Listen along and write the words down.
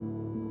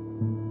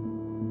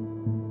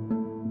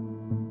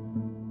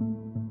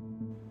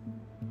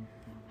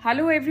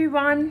Hello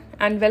everyone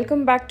and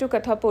welcome back to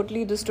Katha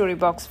Potli, the story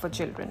box for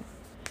children.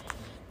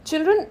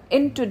 Children,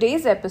 in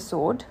today's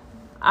episode,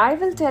 I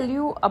will tell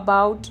you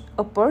about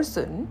a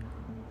person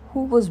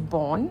who was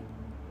born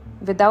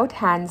without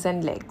hands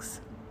and legs.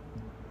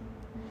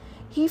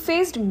 He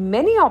faced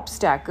many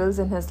obstacles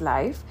in his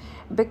life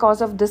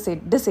because of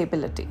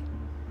disability.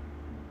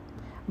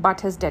 But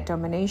his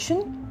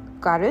determination,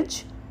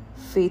 courage,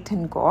 faith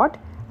in God,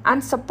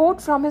 and support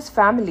from his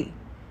family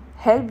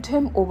helped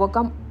him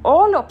overcome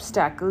all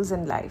obstacles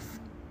in life.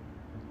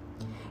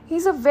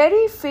 He's a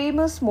very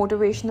famous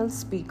motivational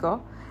speaker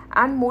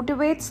and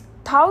motivates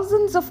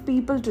thousands of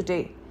people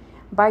today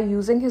by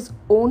using his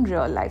own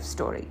real life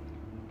story.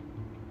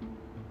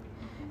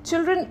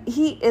 Children,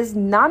 he is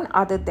none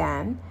other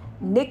than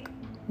Nick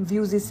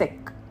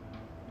Vujicic.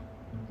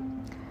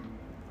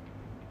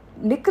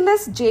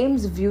 Nicholas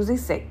James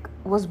Vujicic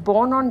was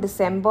born on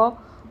December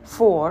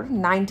 4,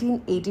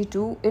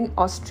 1982 in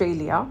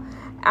Australia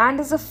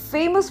and is a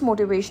famous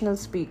motivational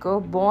speaker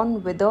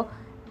born with a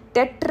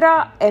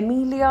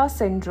tetra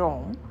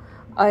syndrome,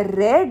 a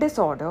rare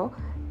disorder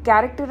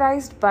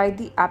characterized by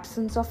the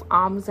absence of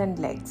arms and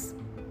legs.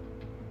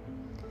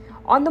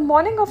 On the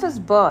morning of his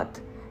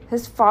birth,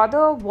 his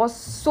father was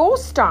so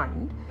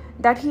stunned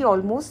that he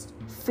almost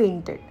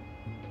fainted.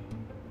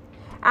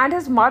 And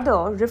his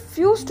mother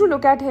refused to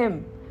look at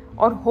him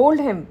or hold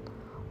him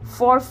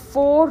for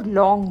 4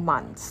 long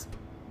months.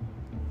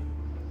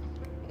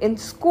 In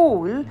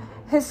school,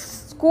 his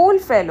school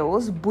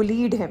fellows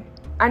bullied him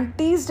and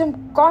teased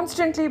him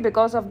constantly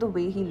because of the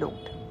way he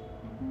looked.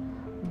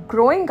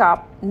 Growing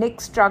up,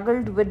 Nick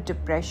struggled with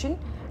depression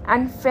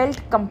and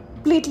felt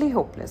completely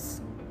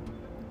hopeless.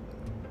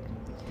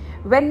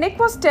 When Nick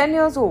was 10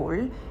 years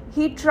old,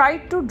 he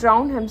tried to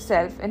drown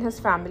himself in his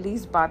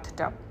family's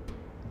bathtub.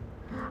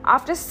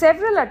 After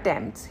several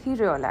attempts, he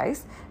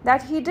realized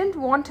that he didn't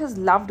want his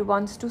loved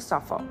ones to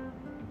suffer.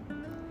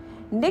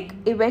 Nick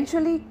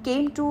eventually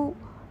came to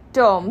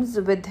terms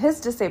with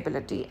his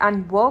disability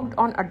and worked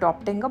on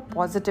adopting a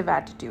positive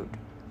attitude.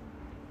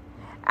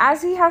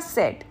 As he has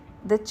said,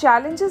 the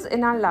challenges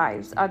in our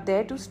lives are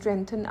there to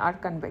strengthen our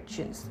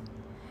convictions.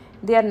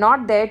 They are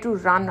not there to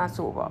run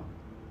us over.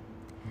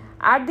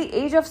 At the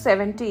age of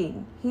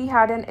 17, he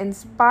had an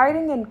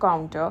inspiring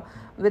encounter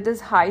with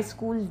his high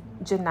school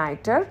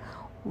janitor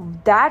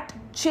that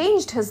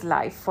changed his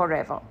life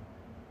forever.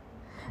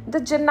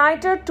 The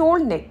janitor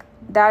told Nick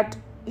that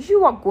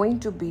you are going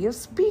to be a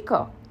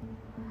speaker.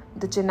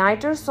 The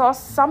janitor saw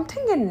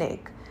something in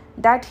Nick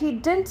that he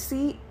didn't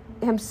see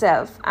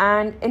himself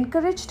and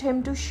encouraged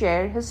him to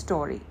share his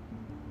story.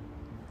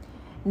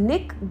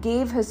 Nick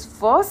gave his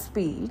first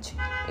speech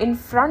in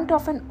front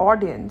of an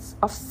audience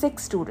of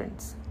 6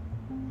 students.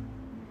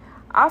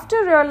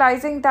 After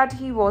realizing that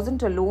he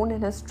wasn't alone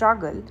in his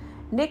struggle,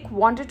 Nick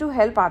wanted to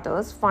help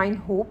others find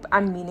hope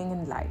and meaning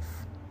in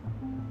life.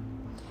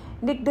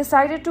 Nick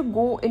decided to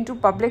go into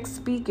public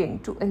speaking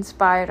to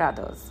inspire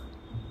others.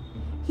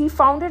 He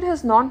founded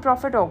his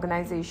non-profit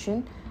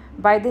organization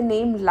by the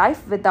name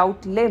Life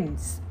Without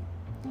Limbs.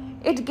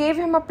 It gave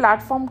him a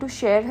platform to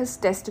share his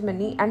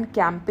testimony and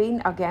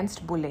campaign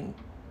against bullying.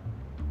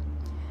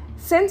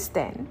 Since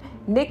then,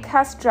 Nick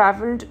has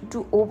traveled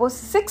to over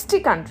 60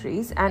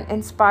 countries and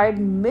inspired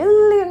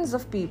millions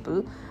of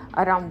people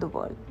around the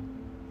world.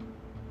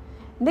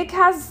 Nick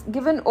has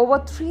given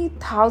over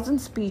 3,000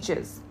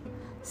 speeches,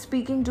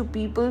 speaking to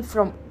people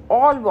from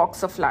all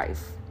walks of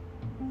life.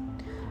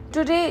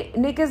 Today,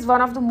 Nick is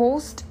one of the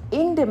most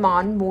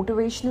in-demand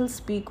motivational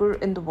speakers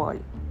in the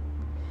world.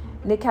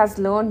 Nick has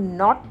learned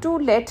not to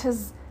let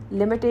his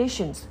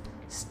limitations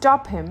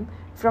stop him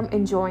from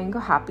enjoying a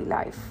happy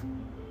life.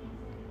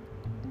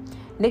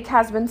 Nick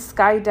has been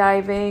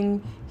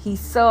skydiving, he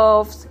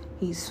surfs,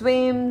 he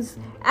swims,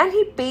 and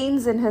he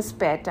paints in his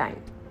spare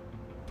time.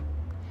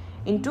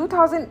 In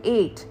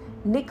 2008,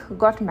 Nick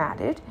got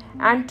married,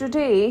 and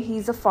today he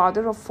is a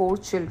father of 4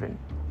 children.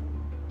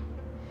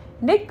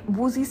 Nick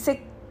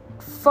Vujicic's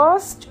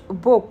first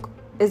book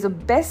is a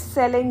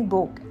best-selling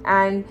book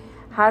and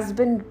has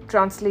been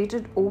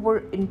translated over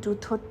into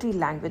 30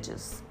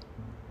 languages.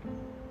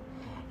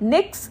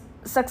 Nick's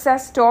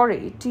success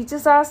story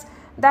teaches us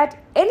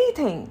that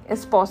anything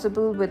is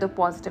possible with a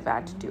positive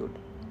attitude.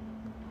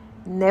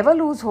 Never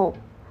lose hope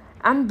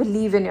and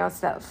believe in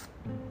yourself.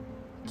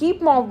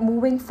 Keep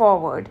moving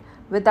forward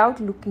without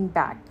looking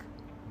back.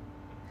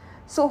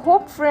 So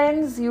hope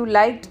friends you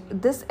liked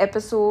this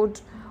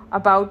episode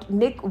about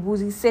Nick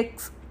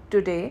Vujicic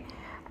today,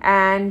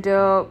 and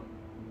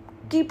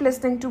keep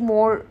listening to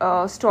more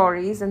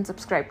stories and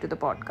subscribe to the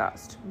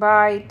podcast.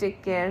 Bye.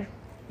 Take care.